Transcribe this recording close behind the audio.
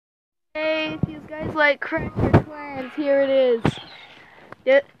Hey, if you guys like Crash Your Clans, here it is.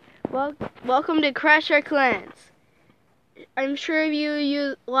 Welcome to Crash Your Clans. I'm sure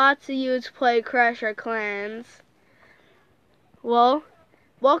lots of you play Crash Your Clans. Well,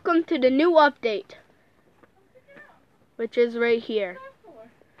 welcome to the new update, which is right here.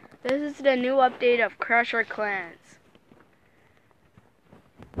 This is the new update of Crash Your Clans.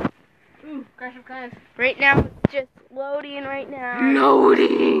 Crash Your Clans. Right now, it's just loading right now.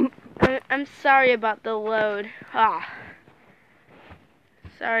 Loading! I'm sorry about the load.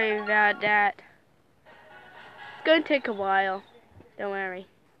 Sorry about that. It's gonna take a while. Don't worry.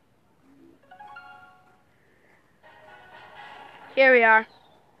 Here we are.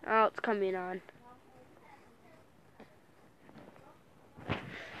 Oh, it's coming on.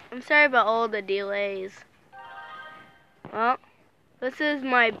 I'm sorry about all the delays. Well, this is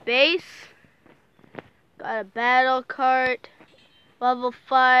my base. Got a battle cart. Level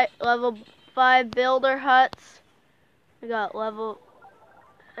 5 builder huts. I got level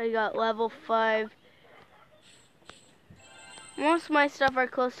 5. Most of my stuff are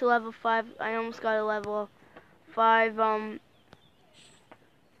close to level 5. I almost got a level 5.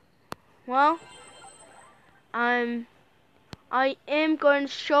 Well, I am going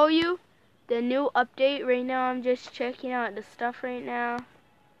to show you the new update right now. I'm just checking out the stuff right now.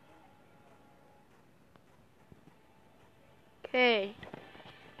 Okay,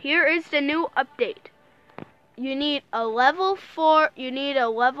 here is the new update. You need a level 4.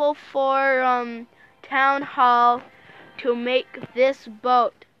 Town hall to make this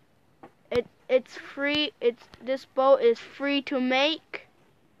boat. It's free. This boat is free to make.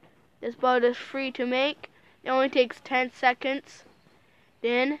 This boat is free to make. It only takes 10 seconds.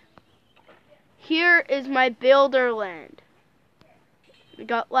 Then here is my builder land. We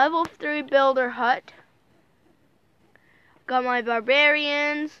got level 3 builder hut. Got my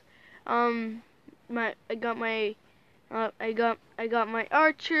barbarians. I got my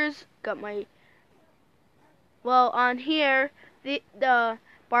archers. On here the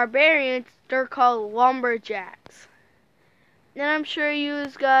barbarians, they're called lumberjacks. And I'm sure you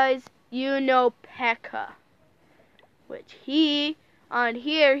guys know P.E.K.K.A. Which on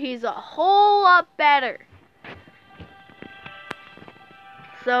here he's a whole lot better.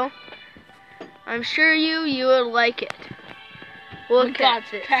 So I'm sure you would like it. Look at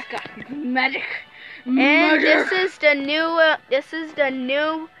this. P.E.K.K.A. Magic. And this is the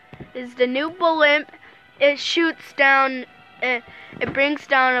new blimp. It shoots down. It brings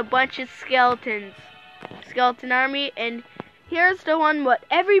down a bunch of skeleton army. And here's the one what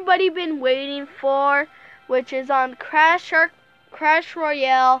everybody been waiting for, which is on Crash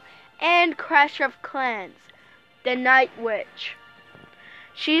Royale and Crash of Clans. The Night Witch.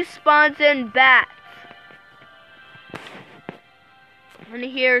 She spawns in bats. And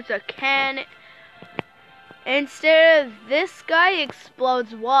here's a cannon. Instead of this guy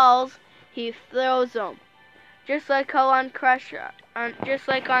explodes walls, he throws them. Just like on Crash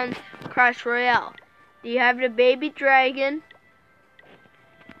Royale. You have the baby dragon.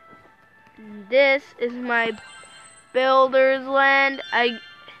 This is my builder's land.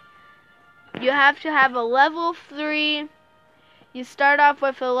 You have to have a level 3. You start off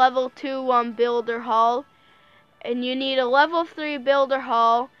with a level 2 builder hall. And you need a level 3 builder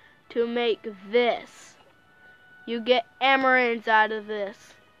hall to make this. You get emeralds out of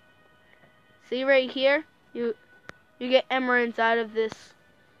this. See right here? You get emeralds out of this.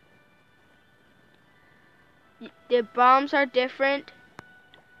 The bombs are different.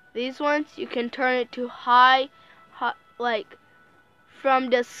 These ones you can turn it to high, like from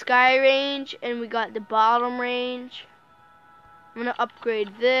the sky range, and we got the bottom range. I'm gonna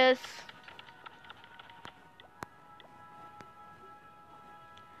upgrade this.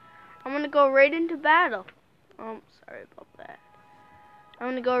 I'm gonna go right into battle. Oh, sorry about that. I'm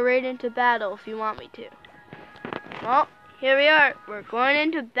gonna go right into battle if you want me to. Well, here we are. We're going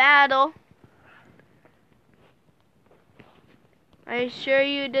into battle. I assure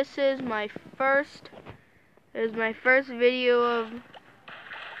you, this is my first video of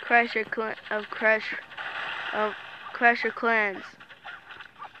Crash Your Clans.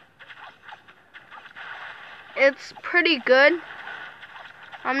 It's pretty good.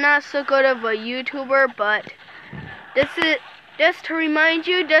 I'm not so good of a YouTuber, but this is just to remind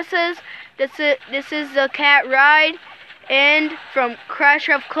you. This is the cat ride, and from Crash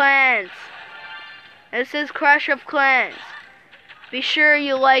of Clans. This is Crash of Clans. Be sure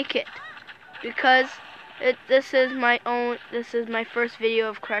you like it, because this is my first video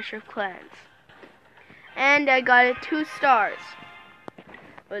of Crash of Clans, and I got it 2 stars.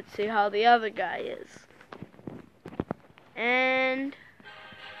 Let's see how the other guy is. And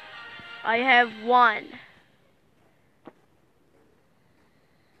I have 1.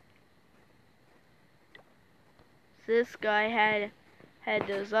 This guy had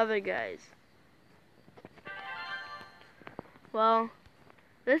those other guys. Well,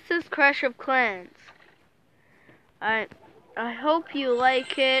 this is Clash of Clans. I hope you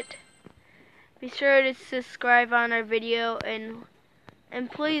like it. Be sure to subscribe on our video and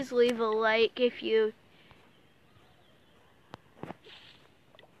please leave a like if you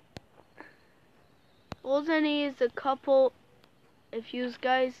all I need is a couple. If you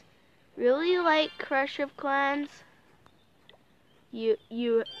guys really like Clash of Clans, you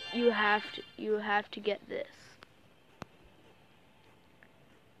have to get this.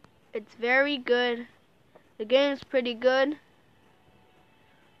 It's very good. The game's pretty good.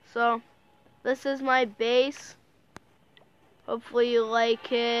 So this is my base. Hopefully you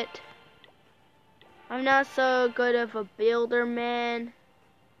like it. I'm not so good of a builder, man.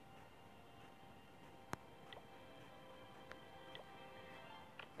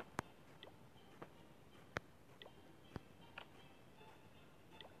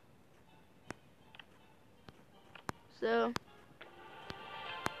 So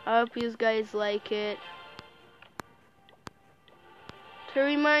I hope you guys like it. To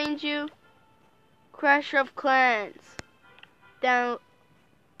remind you, Clash of Clans. You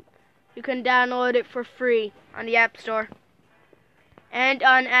can download it for free on the App Store and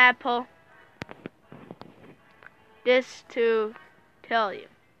on Apple. This to tell you,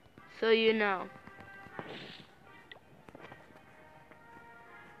 so you know.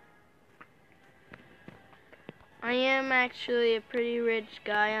 I am actually a pretty rich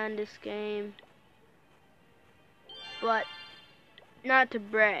guy on this game, but not to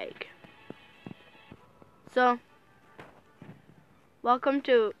brag. So, welcome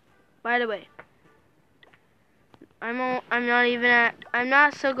to, by the way, I'm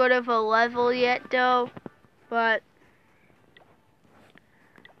not so good of a level yet though, but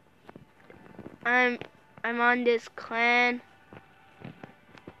I'm on this clan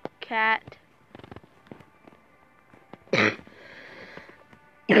cat.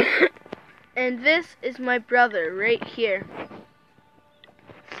 And this is my brother right here.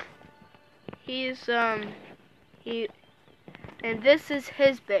 And this is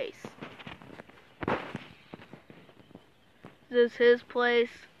his base. This is his place.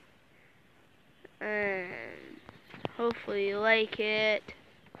 And hopefully you like it.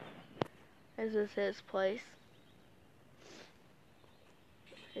 This is his place.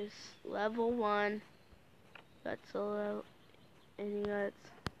 It's level 1. That's a level, and that's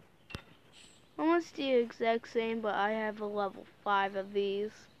almost the exact same, but I have a level 5 of these.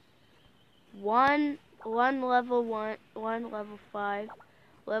 One level 1, one level 5,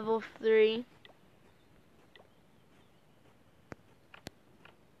 level 3.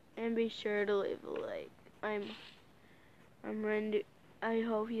 And be sure to leave a like. I'm ready. I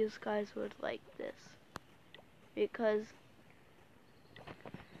hope you guys would like this, because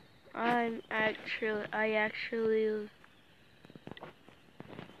I'm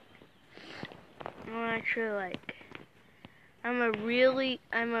a really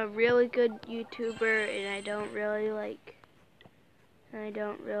good YouTuber, and I don't really want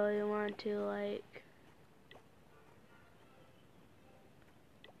to I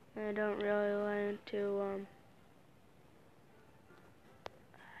have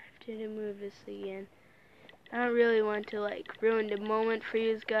to move this again. I don't really want to ruin the moment for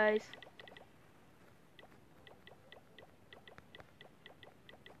you guys.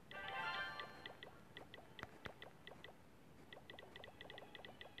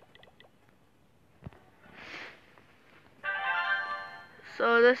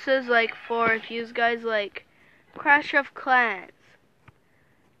 So this is for if you guys like Clash of Clans.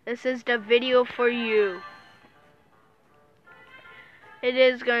 This is the video for you. It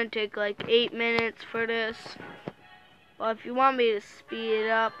is gonna take 8 minutes for this. Well, if you want me to speed it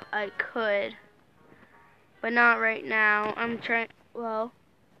up, I could, but not right now. Well,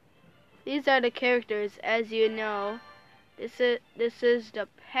 these are the characters, as you know. This is the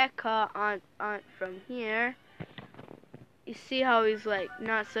P.E.K.K.A. on from here. You see how he's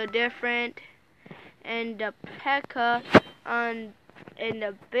not so different, and the P.E.K.K.A. in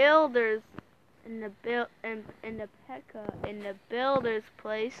the builders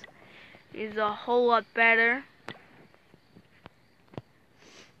place is a whole lot better.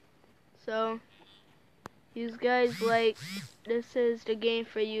 So you guys this is the game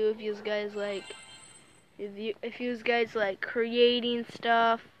for you if you guys if you guys creating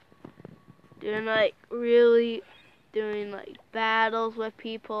stuff, doing doing battles with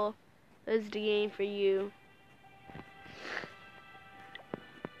people. This is the game for you.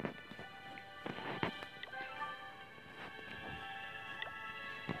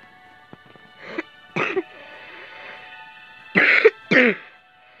 So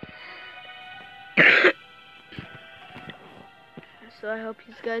I hope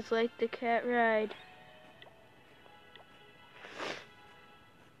you guys like the cat ride.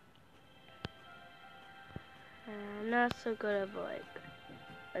 I'm not so good of like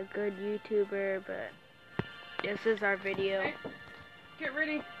a good YouTuber, but this is our video. Hey, get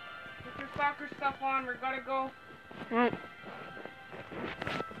ready. Put your soccer stuff on. We're gonna go. Well,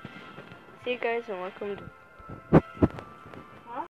 see you guys and welcome to